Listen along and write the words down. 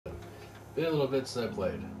Been a little bit since I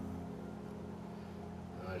played.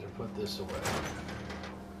 I should put this away.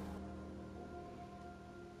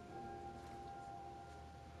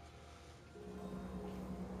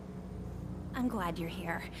 I'm glad you're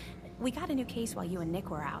here. We got a new case while you and Nick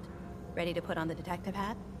were out. Ready to put on the detective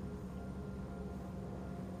hat?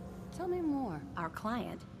 Tell me more. Our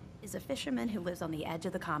client is a fisherman who lives on the edge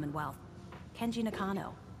of the Commonwealth. Kenji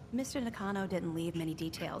Nakano. Mr. Nakano didn't leave many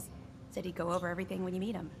details. Said he'd go over everything when you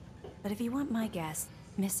meet him. But if you want my guess,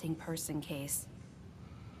 missing person case.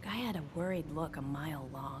 Guy had a worried look a mile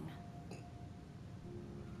long.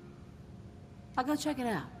 I'll go check it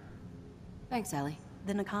out. Thanks, Ellie.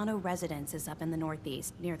 The Nakano residence is up in the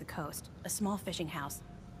northeast, near the coast. A small fishing house.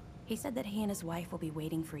 He said that he and his wife will be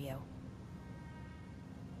waiting for you.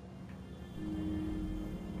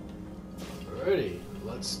 Alrighty,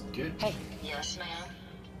 let's get... Hey. Yes, ma'am?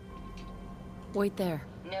 Wait there.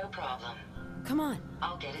 No problem. Come on.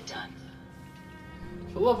 I'll get it done.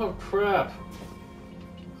 For the love of crap.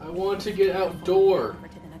 I want to get outdoor. Over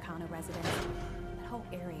to the Nakano residence. That whole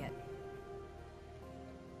area.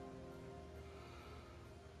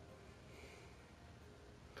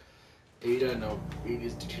 Ada, no.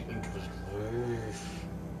 Ada's too interesting.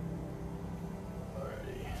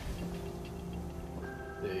 Alrighty.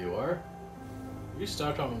 There you are. You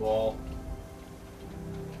stuck on the wall.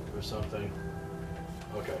 Or something.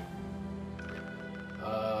 Okay.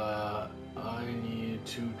 I need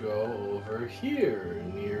to go over here,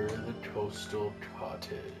 near the Coastal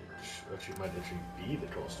Cottage. Actually, it might actually be the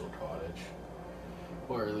Coastal Cottage.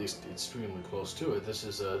 Or at least extremely close to it. This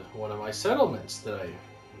is one of my settlements that I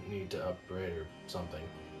need to upgrade or something,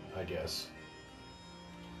 I guess.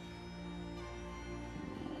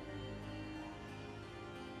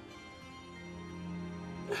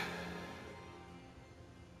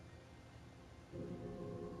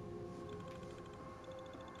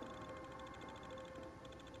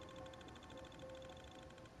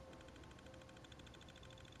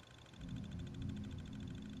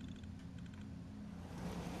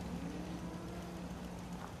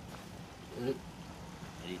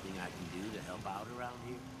 Anything I can do to help out around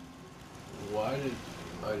here? Why did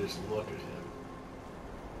I just look at him?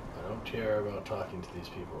 I don't care about talking to these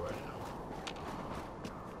people right now.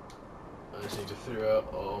 I just need to figure out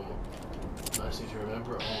I just need to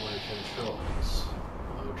remember all my controls.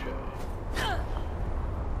 Okay.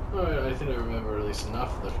 Alright, I think I remember at least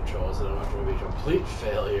enough of the controls that I'm not going to be a complete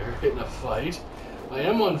failure in a fight. I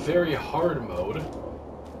am on very hard mode.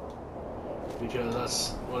 Because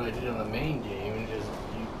that's what I did in the main game, because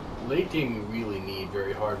late game you really need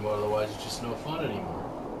very hard mode, otherwise it's just no fun anymore.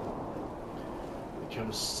 It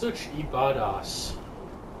becomes such a badass.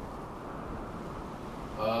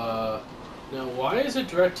 Now why is it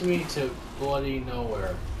directing me to bloody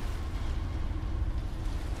nowhere?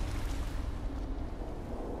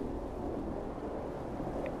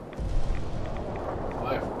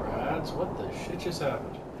 Five rads? What the shit just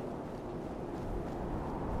happened?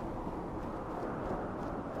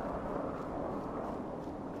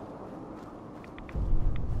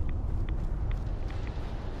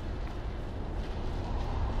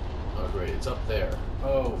 It's up there.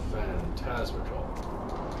 Oh, phantasmical.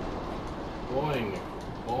 Boing,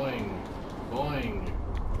 boing, boing,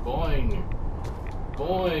 boing,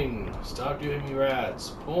 boing. Stop giving me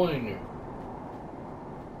rats. Boing.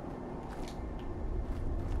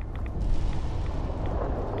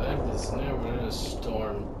 Life is never in a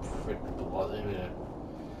storm. Frick blood in it.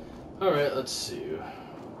 Alright, let's see.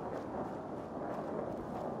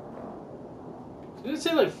 Did it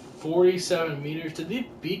say like 47 meters? Did the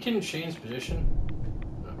beacon change position?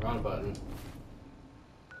 No, wrong button.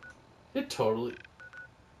 It totally...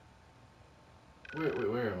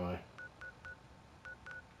 Where am I?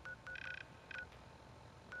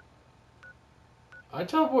 I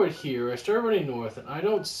teleport here, I start running north, and I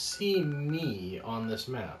don't see me on this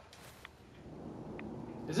map.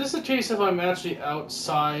 Is this a case of I'm actually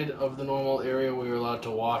outside of the normal area we were allowed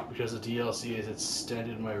to walk because the DLC has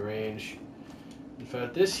extended my range? In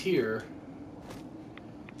fact, this here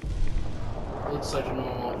looks like a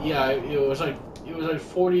normal. Yeah, it was like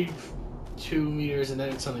 42 meters, and then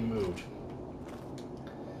it suddenly moved.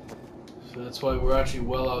 So that's why we're actually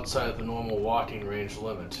well outside the normal walking range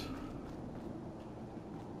limit.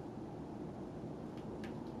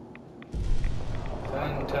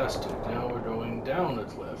 Fantastic. Now we're going down a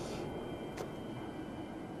cliff.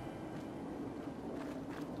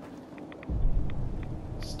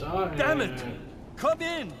 Stop. Damn it! Come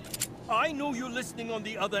in! I know you're listening on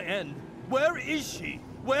the other end. Where is she?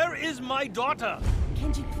 Where is my daughter?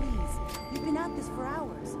 Kenji, please. You've been at this for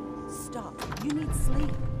hours. Stop. You need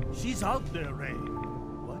sleep. She's out there, Ray.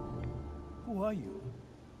 What? are you?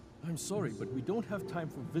 I'm sorry, but we don't have time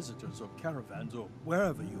for visitors or caravans or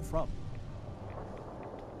wherever you're from.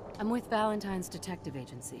 I'm with Valentine's Detective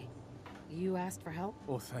Agency. You asked for help?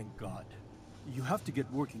 Oh, thank God. You have to get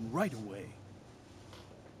working right away.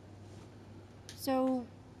 So,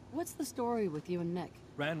 what's the story with you and Nick?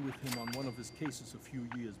 Ran with him on one of his cases a few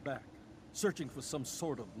years back, searching for some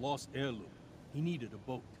sort of lost heirloom. He needed a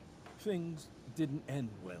boat. Things didn't end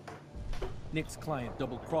well. Nick's client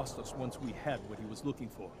double-crossed us once we had what he was looking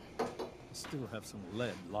for. I still have some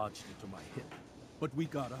lead lodged into my hip. But we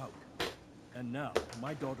got out. And now,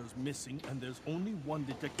 my daughter's missing, and there's only one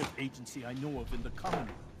detective agency I know of in the Commonwealth.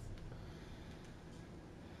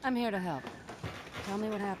 I'm here to help. Tell me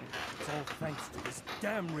what happened. It's all thanks to this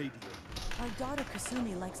damn radio. My daughter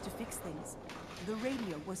Kasumi likes to fix things. The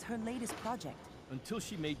radio was her latest project. Until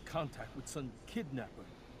she made contact with some kidnapper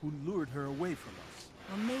who lured her away from us.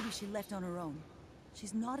 Or maybe she left on her own.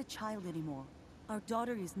 She's not a child anymore. Our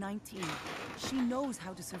daughter is 19. She knows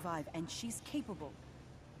how to survive, and she's capable.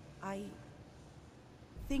 I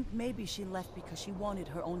think maybe she left because she wanted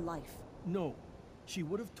her own life. No, she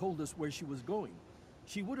would have told us where she was going.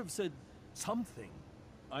 She would have said something.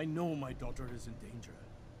 I know my daughter is in danger.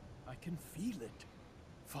 I can feel it.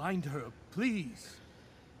 Find her, please.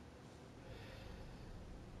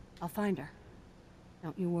 I'll find her.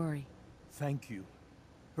 Don't you worry. Thank you.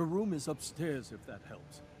 Her room is upstairs if that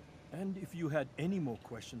helps. And if you had any more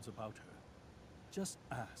questions about her, just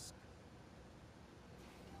ask.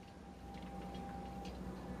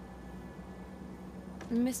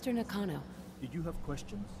 Mr. Nakano. Did you have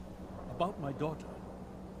questions? About my daughter?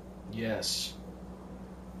 Yes.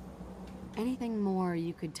 Anything more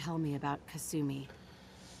you could tell me about Kasumi?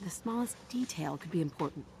 The smallest detail could be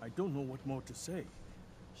important. I don't know what more to say.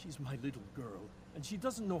 She's my little girl, and she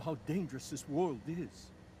doesn't know how dangerous this world is.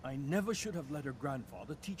 I never should have let her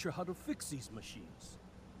grandfather teach her how to fix these machines.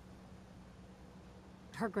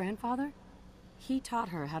 Her grandfather? He taught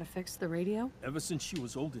her how to fix the radio? Ever since she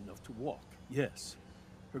was old enough to walk, yes.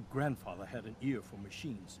 Her grandfather had an ear for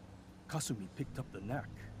machines. Kasumi picked up the knack.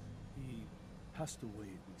 He passed away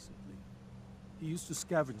recently. He used to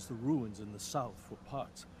scavenge the ruins in the south for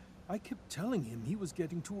parts. I kept telling him he was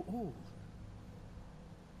getting too old.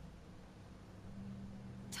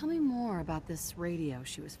 Tell me more about this radio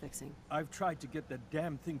she was fixing. I've tried to get that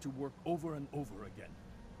damn thing to work over and over again,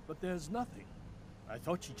 but there's nothing. I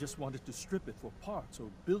thought she just wanted to strip it for parts or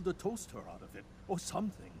build a toaster out of it, or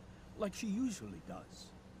something, like she usually does.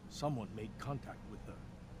 Someone made contact with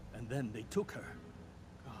her, and then they took her.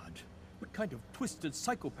 God, what kind of twisted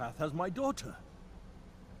psychopath has my daughter?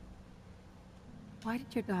 Why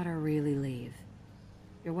did your daughter really leave?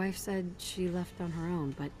 Your wife said she left on her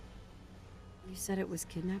own, but you said it was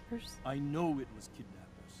kidnappers? I know it was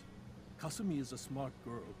kidnappers. Kasumi is a smart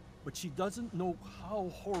girl, but she doesn't know how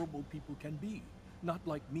horrible people can be. Not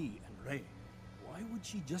like me and Rei. Why would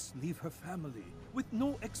she just leave her family with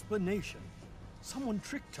no explanation? Someone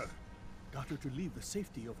tricked her, got her to leave the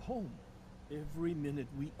safety of home. Every minute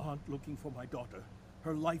we aren't looking for my daughter,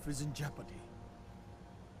 her life is in jeopardy.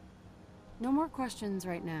 No more questions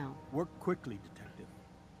right now. Work quickly, detective.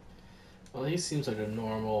 Well, he seems like a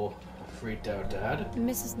normal, freaked out dad.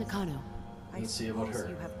 Mrs. Nakano, Let's see about her.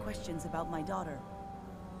 You have questions about my daughter.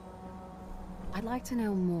 I'd like to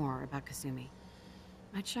know more about Kasumi.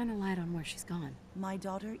 Might shine a light on where she's gone. My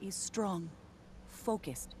daughter is strong,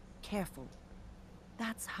 focused, careful.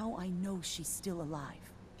 That's how I know she's still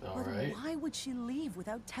alive. All But right. why would she leave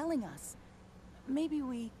without telling us? Maybe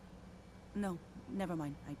we... No, never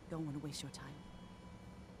mind. I don't want to waste your time.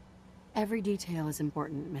 Every detail is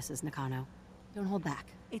important, Mrs. Nakano. Don't hold back.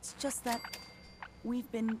 It's just that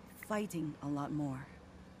we've been fighting a lot more.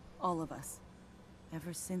 All of us.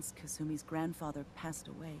 Ever since Kasumi's grandfather passed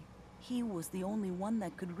away. He was the only one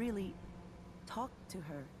that could really talk to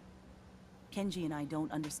her. Kenji and I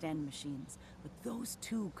don't understand machines, but those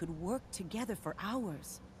two could work together for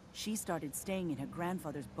hours. She started staying in her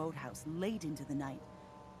grandfather's boathouse late into the night.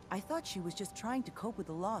 I thought she was just trying to cope with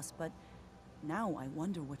the loss, but now I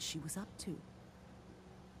wonder what she was up to.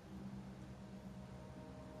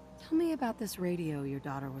 Tell me about this radio your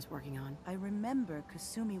daughter was working on. I remember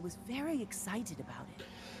Kasumi was very excited about it.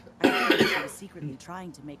 I think she was secretly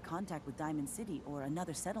trying to make contact with Diamond City or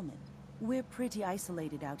another settlement. We're pretty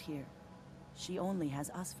isolated out here. She only has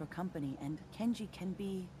us for company, and Kenji can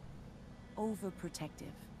be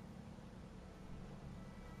overprotective.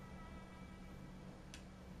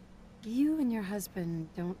 You and your husband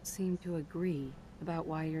don't seem to agree about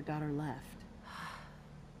why your daughter left.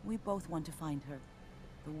 We both want to find her.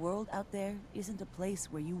 The world out there isn't a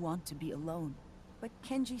place where you want to be alone. But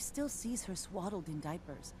Kenji still sees her swaddled in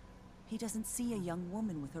diapers. He doesn't see a young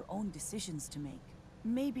woman with her own decisions to make.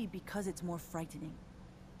 Maybe because it's more frightening.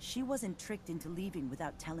 She wasn't tricked into leaving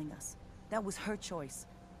without telling us. That was her choice.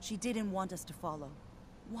 She didn't want us to follow.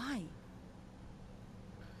 Why?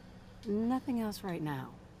 Nothing else right now.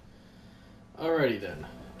 Alrighty then.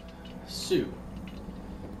 Sue,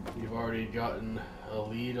 you've already gotten a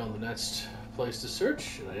lead on the next place to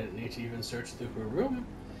search, and I didn't need to even search through her room.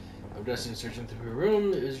 I'm guessing searching through her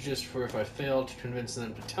room is just for if I fail to convince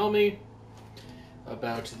them to tell me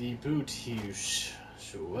about the boot house.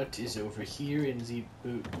 So what is over here in the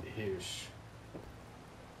boot house?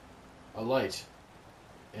 A light.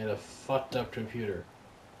 And a fucked up computer.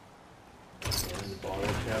 And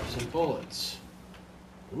bottle caps and bullets.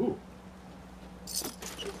 Ooh.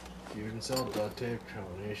 Fusion cell, duct tape,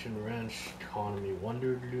 combination wrench, economy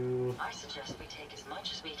wonder glue. I suggest we take as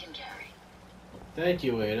much as we can carry. Thank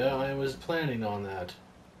you, Ada. I was planning on that.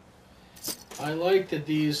 I like that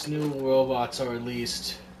these new robots are at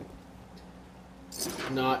least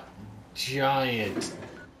not giant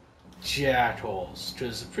jackals,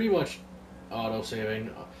 because pretty much auto-saving.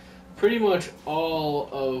 Pretty much all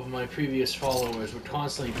of my previous followers would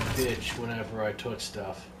constantly bitch whenever I took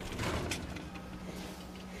stuff.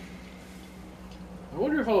 I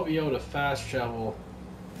wonder if I'll be able to fast travel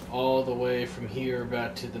all the way from here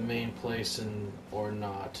back to the main place or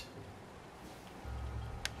not.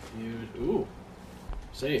 Ooh.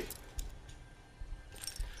 Safe.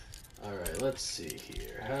 Alright, let's see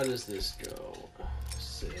here. How does this go?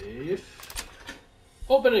 Safe.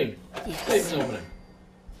 Opening! Yes. Safe is opening.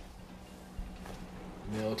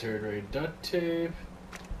 Military grade duct tape.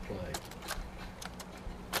 Play.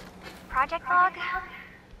 Project log?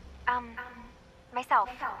 Myself.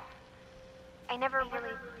 I never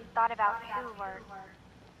really thought about who or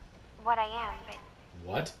what I am, but...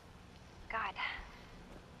 What? God.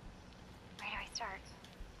 Where do I start?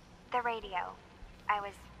 The radio. I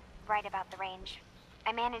was right about the range.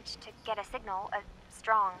 I managed to get a signal, a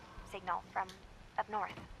strong signal, from up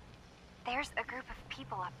north. There's a group of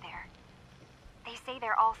people up there. They say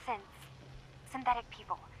they're all synthetic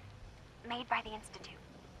people, made by the Institute.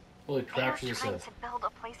 Holy crap, they're trying to build a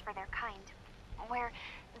place for their kind, where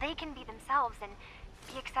they can be themselves and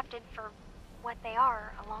be accepted for what they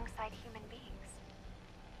are alongside human beings.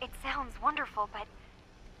 It sounds wonderful, but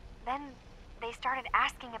then they started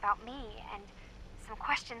asking about me, and some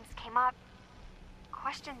questions came up.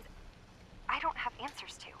 Questions I don't have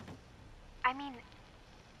answers to. I mean,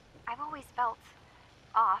 I've always felt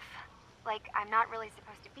off, like I'm not really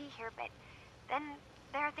supposed to be here, but then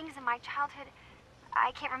there are things in my childhood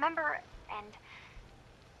I can't remember, and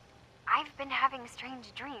I've been having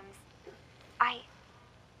strange dreams.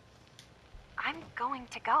 I'm going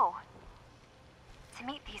to go to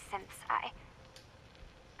meet these synths.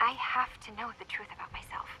 I have to know the truth about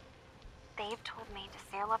myself. They've told me to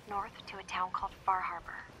sail up north to a town called Far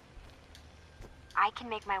Harbor. I can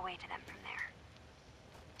make my way to them from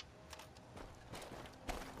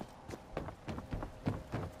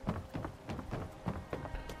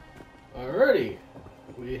there. Alrighty.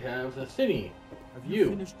 We have the thingy. Have you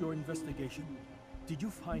finished your investigation? Did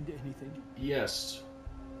you find anything? Yes.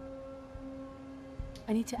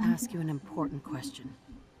 I need to ask you an important question.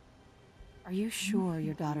 Are you sure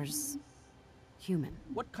your daughter's human?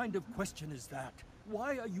 What kind of question is that?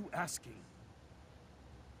 Why are you asking?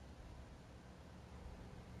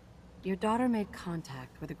 Your daughter made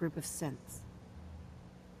contact with a group of synths.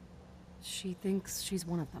 She thinks she's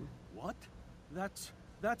one of them. What? That's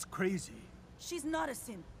crazy. She's not a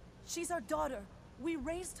synth. She's our daughter. We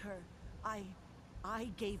raised her. I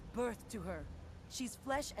gave birth to her. She's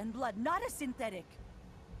flesh and blood, not a synthetic.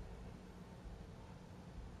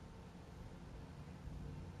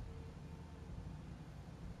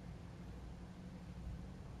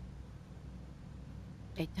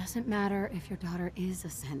 It doesn't matter if your daughter is a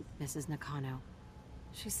synth, Mrs. Nakano.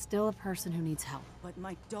 She's still a person who needs help. But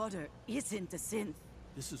my daughter isn't a synth.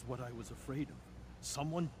 This is what I was afraid of.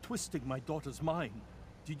 Someone twisting my daughter's mind.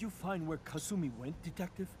 Did you find where Kasumi went,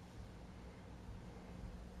 Detective?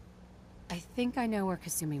 I think I know where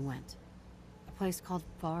Kasumi went. A place called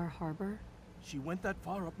Far Harbor? She went that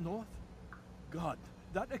far up north? God,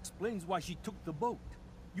 that explains why she took the boat.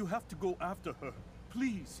 You have to go after her.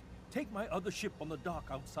 Please, take my other ship on the dock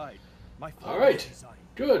outside. My father's design.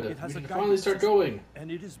 Good. It has we a can finally start going.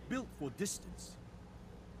 And it is built for distance.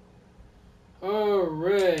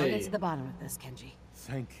 Hooray! I'll get to the bottom of this, Kenji.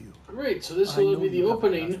 Thank you. Great, so this will be the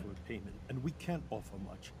opening. For a payment, and we can't offer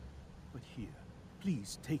much. But here,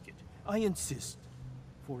 please take it. I insist.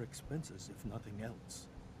 For expenses, if nothing else.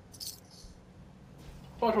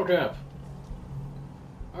 Bottle cap.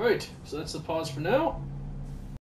 Alright, so that's the pause for now.